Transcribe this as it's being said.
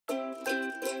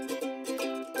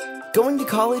Going to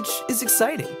college is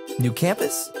exciting. New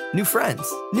campus, new friends,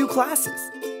 new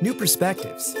classes, new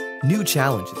perspectives, new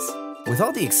challenges. With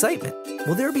all the excitement,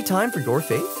 will there be time for your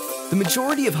faith? The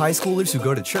majority of high schoolers who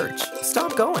go to church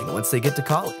stop going once they get to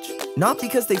college. Not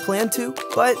because they plan to,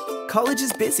 but college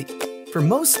is busy. For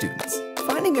most students,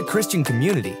 finding a Christian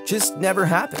community just never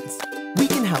happens. We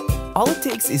can help. All it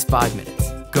takes is 5 minutes.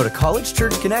 Go to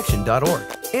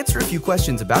collegechurchconnection.org. Answer a few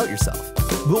questions about yourself.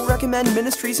 We'll recommend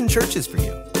ministries and churches for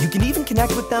you. You can even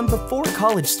connect with them before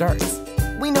college starts.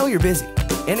 We know you're busy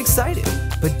and excited,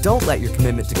 but don't let your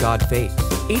commitment to God fade.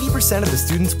 80% of the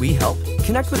students we help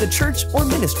connect with a church or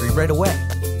ministry right away.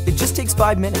 It just takes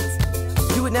 5 minutes.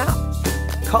 Do it now.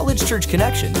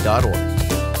 collegechurchconnection.org.